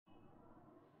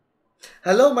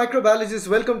Hello microbiologists,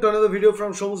 welcome to another video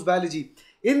from Shom's Biology.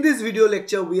 In this video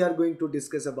lecture, we are going to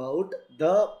discuss about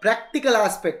the practical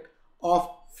aspect of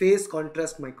phase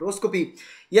contrast microscopy.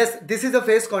 Yes, this is a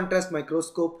phase contrast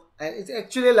microscope. It's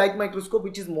actually a light microscope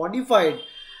which is modified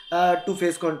to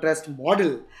phase contrast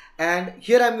model. And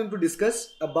here I am going to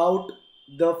discuss about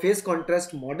the phase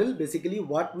contrast model, basically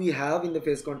what we have in the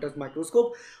phase contrast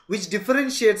microscope, which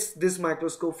differentiates this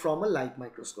microscope from a light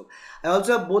microscope. I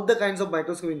also have both the kinds of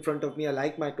microscope in front of me, a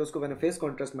light microscope and a phase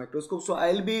contrast microscope. So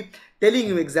I'll be telling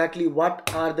you exactly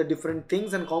what are the different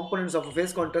things and components of a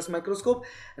phase contrast microscope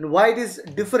and why it is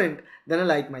different than a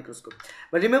light microscope.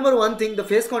 But remember one thing, the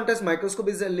phase contrast microscope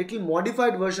is a little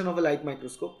modified version of a light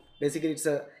microscope. Basically it's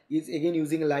again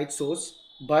using a light source,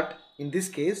 but in this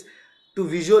case to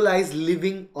visualize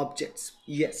living objects.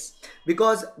 Yes,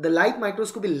 because the light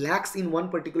microscopy lacks in one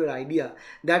particular idea,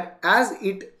 that as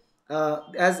it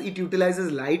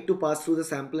utilizes light to pass through the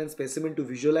sample and specimen to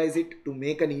visualize it, to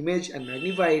make an image and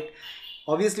magnify it.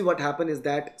 Obviously what happens is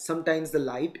that sometimes the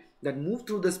light that moves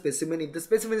through the specimen, if the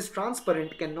specimen is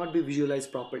transparent, cannot be visualized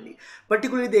properly,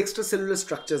 particularly the extracellular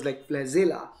structures like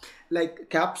flagella, like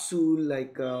capsule,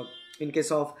 like in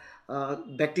case of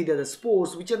bacteria, the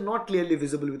spores, which are not clearly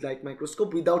visible with light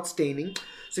microscope without staining.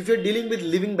 So if you're dealing with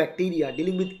living bacteria,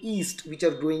 dealing with yeast which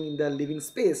are growing in the living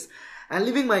space, and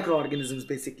living microorganisms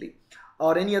basically,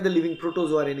 or any other living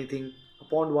protozoa or anything,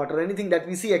 pond water, anything that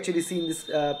we see in this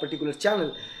particular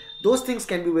channel, those things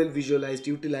can be well visualized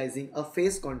utilizing a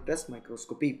phase contrast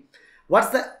microscopy.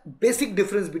 What's the basic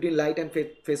difference between light and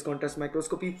phase contrast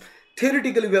microscopy?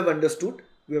 Theoretically we have understood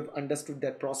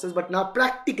that process, but now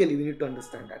practically we need to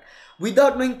understand that.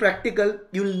 Without knowing practical,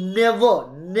 you'll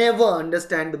never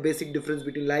understand the basic difference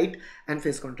between light and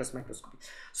phase contrast microscopy.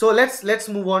 So let's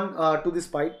move on to this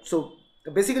part. So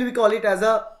basically we call it as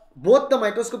both the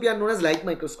microscopy are known as light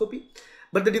microscopy,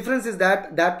 but the difference is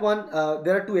that one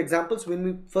there are two examples.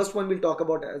 First one we'll talk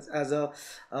about as a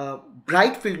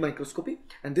bright field microscopy,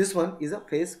 and this one is a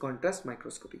phase contrast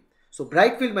microscopy. So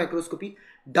bright field microscopy,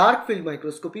 dark field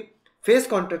microscopy, phase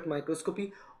contrast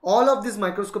microscopy, all of these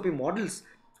microscopy models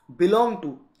belong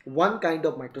to one kind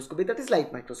of microscopy, that is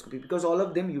light microscopy, because all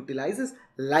of them utilizes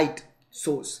light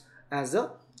source as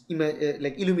a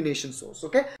like illumination source.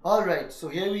 Okay, all right, so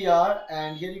here we are,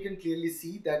 and here you can clearly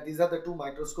see that these are the two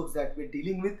microscopes that we're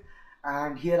dealing with,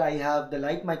 and here I have the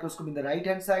light microscope in the right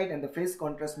hand side and the phase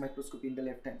contrast microscopy in the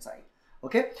left hand side.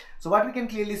 Okay, so what we can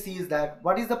clearly see is that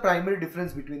what is the primary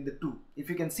difference between the two. If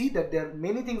you can see that there are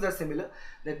many things are similar,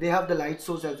 that they have the light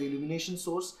source as the illumination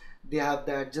source, they have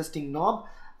the adjusting knob,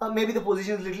 maybe the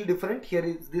position is a little different. Here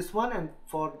is this one, and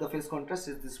for the phase contrast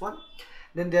is this one.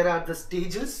 Then there are the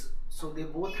stages, so they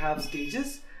both have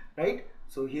stages, right?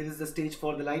 So here is the stage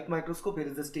for the light microscope, here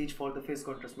is the stage for the phase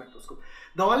contrast microscope.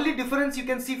 The only difference you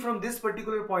can see from this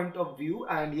particular point of view,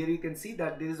 and here you can see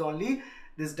that there is only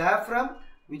this diaphragm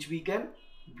which we can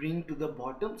bring to the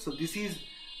bottom. So this is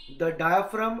the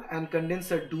diaphragm and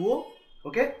condenser duo.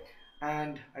 Okay,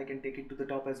 and I can take it to the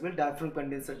top as well, diaphragm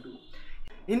condenser duo.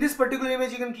 In this particular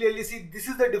image you can clearly see this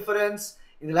is the difference.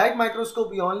 In the light microscope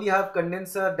we only have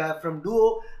condenser diaphragm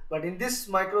duo, but in this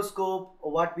microscope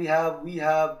what we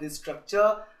have this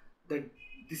structure, that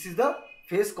this is the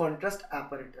phase contrast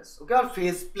apparatus, okay, or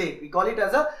phase plate. We call it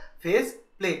as a phase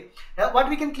plate. Now what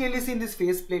we can clearly see in this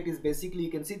phase plate is basically, you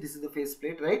can see this is the phase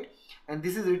plate, right? And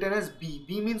this is written as B.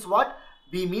 B means what?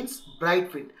 B means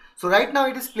bright field. So right now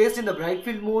it is placed in the bright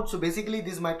field mode. So basically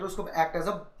this microscope acts as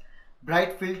a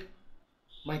bright field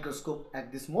microscope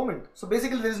at this moment. So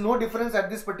basically there is no difference at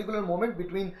this particular moment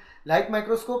between light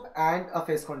microscope and a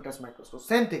phase contrast microscope.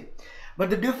 Same thing.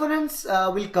 But the difference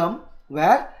will come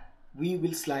where we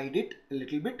will slide it a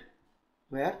little bit,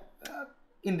 where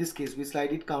in this case we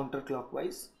slide it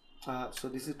counterclockwise. So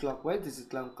this is clockwise, this is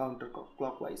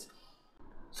counterclockwise.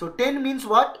 So 10 means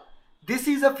what? This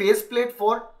is a phase plate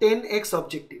for 10x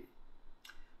objective.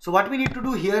 So what we need to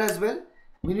do here as well,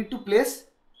 we need to place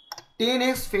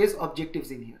 10x phase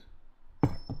objectives in here,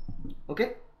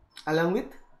 okay, along with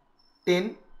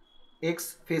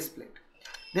 10x phase plate.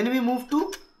 Then we move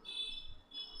to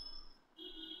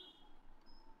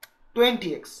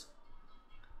 20x.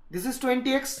 This is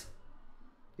 20x.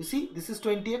 You see, this is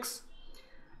 20x,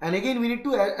 and again we need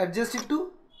to adjust it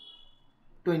to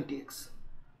 20x.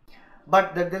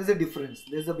 But there is a difference.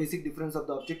 There is a basic difference of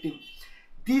the objective.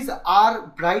 These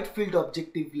are bright field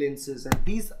objective lenses and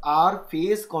these are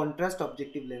phase contrast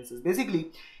objective lenses.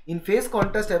 Basically, in phase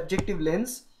contrast objective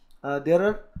lens, there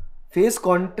are phase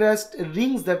contrast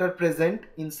rings that are present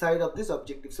inside of this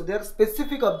objective. So there are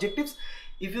specific objectives.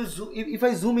 If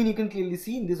I zoom in, you can clearly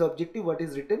see in this objective what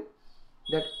is written,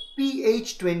 that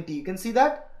pH 20. You can see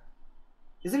that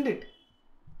isn't it?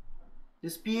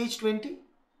 This pH20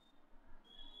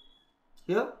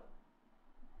 here.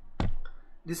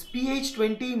 This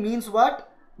pH20 means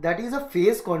what? That is a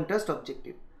phase contrast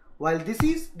objective. While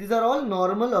these are all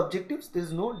normal objectives. There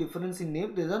is no difference in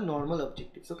name. These are normal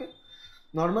objectives. Okay,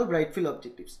 normal bright field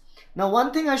objectives. Now,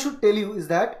 one thing I should tell you is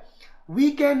that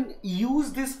we can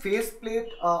use this phase plate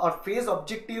or phase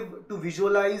objective to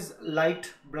visualize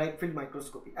light bright field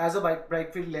microscopy as a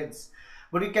bright field lens,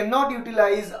 but we cannot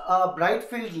utilize a bright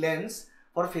field lens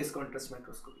for phase contrast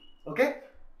microscopy. Okay,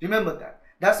 remember that.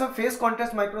 That's why phase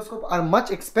contrast microscope are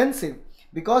much expensive,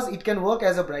 because it can work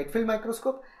as a bright field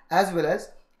microscope as well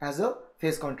as a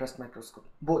phase contrast microscope,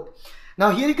 both. Now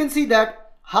here you can see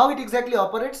that how it exactly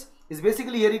operates is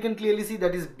basically, here you can clearly see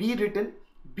that is B written.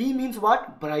 B means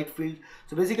what? Bright field.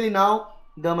 So basically now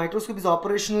the microscope is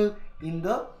operational in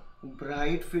the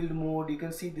bright field mode. You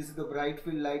can see this is the bright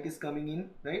field, light is coming in,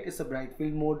 right? It's a bright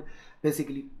field mode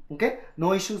basically. Okay,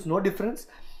 no issues, no difference.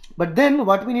 But then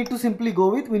what we need to simply go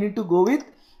with, we need to go with,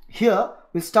 here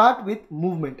we start with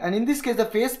movement, and in this case the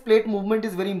face plate movement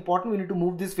is very important. We need to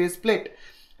move this face plate,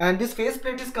 and this face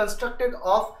plate is constructed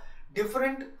of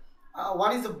different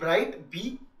one is the bright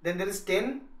B, then there is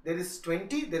 10, there is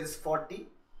 20, there is 40,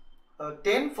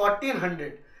 10, 40 and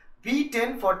 100. B,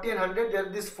 10, 40 and 100, there are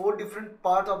these 4 different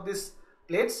parts of these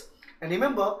plates. And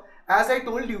remember, as I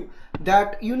told you,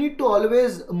 that you need to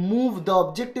always move the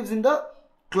objectives in the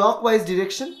clockwise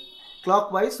direction,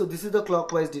 clockwise. So this is the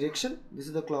clockwise direction, this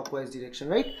is the clockwise direction,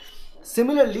 right?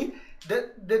 Similarly,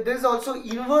 there is also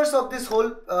inverse of this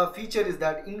whole feature is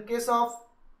that in case of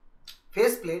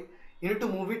face plate, you need to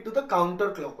move it to the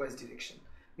counterclockwise direction.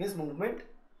 Means movement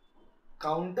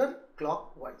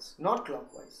counterclockwise, not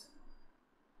clockwise.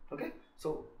 Okay,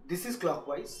 so this is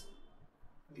clockwise.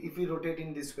 If we rotate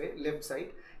in this way, left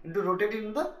side, you need to rotate it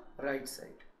in the right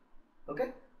side.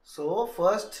 Okay, so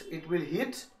first it will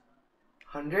hit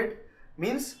 100,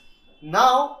 means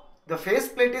now the face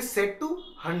plate is set to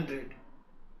 100.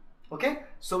 Okay,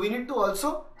 so we need to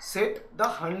also set the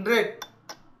 100th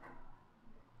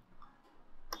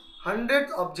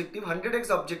objective, 100x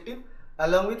objective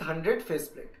along with 100 face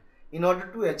plate in order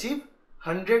to achieve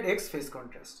 100x phase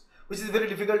contrast, which is very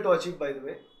difficult to achieve, by the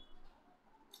way.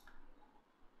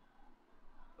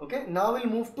 Okay, now we'll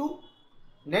move to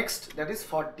next, that is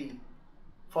 40.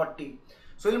 So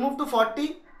we'll move to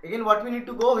 40. Again, what we need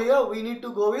to go here, we need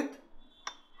to go with,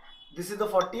 this is the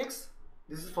 40x,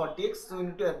 this is 40x, so we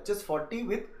need to adjust 40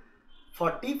 with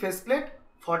 40 face plate,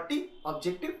 40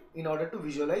 objective in order to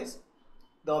visualize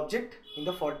the object in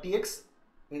the 40x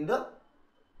in the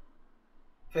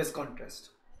phase contrast.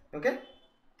 Okay,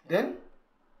 then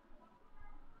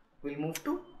we'll move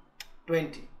to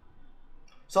 20.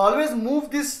 So always move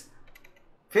this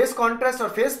phase contrast or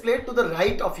phase plate to the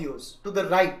right of yours, to the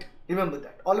right, remember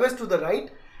that, always to the right,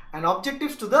 and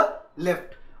objectives to the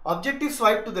left. Objective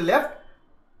swipe to the left,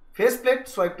 face plate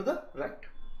swipe to the right.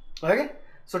 Okay,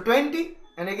 so 20,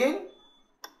 and again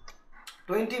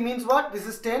 20 means what? This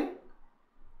is 10,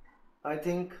 I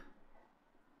think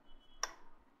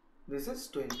this is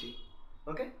 20.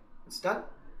 Okay, it's done.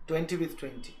 20 with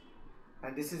 20,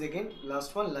 and this is again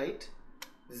last one, light.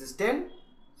 This is 10,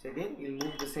 so again you'll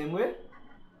move the same way,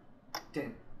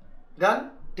 10,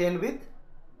 done. 10 with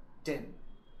 10,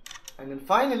 and then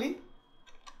finally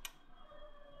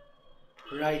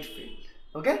bright field.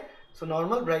 Okay, so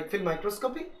normal bright field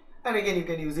microscopy, and again you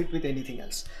can use it with anything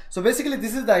else. So basically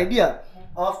this is the idea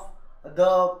of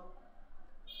the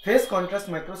phase contrast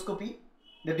microscopy.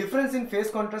 The difference in phase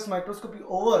contrast microscopy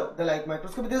over the light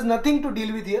microscopy, there is nothing to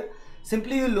deal with here.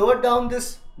 Simply you lower down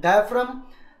this diaphragm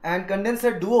and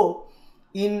condenser duo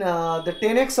in the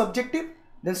 10x objective,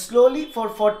 then slowly for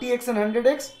 40x and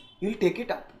 100x you will take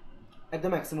it up at the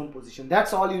maximum position.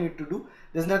 That's all you need to do.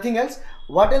 There's nothing else.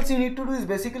 What else you need to do is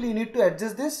basically you need to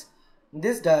adjust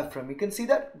this diaphragm. You can see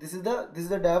that this is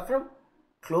the diaphragm.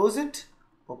 Close it,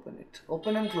 open it.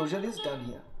 Open and closure is done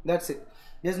here. That's it.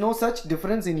 There's no such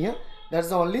difference in here. That's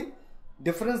the only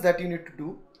difference that you need to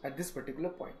do at this particular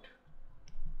point.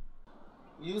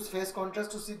 Use phase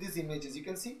contrast to see these images. You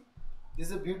can see this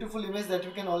is a beautiful image that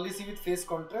you can only see with phase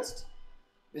contrast.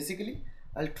 Basically,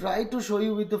 I'll try to show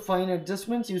you with the fine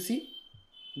adjustments. You see,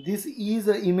 this is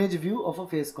an image view of a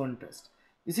phase contrast.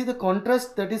 You see the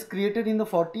contrast that is created in the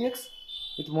 40x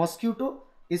with mosquito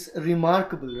is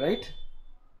remarkable, right?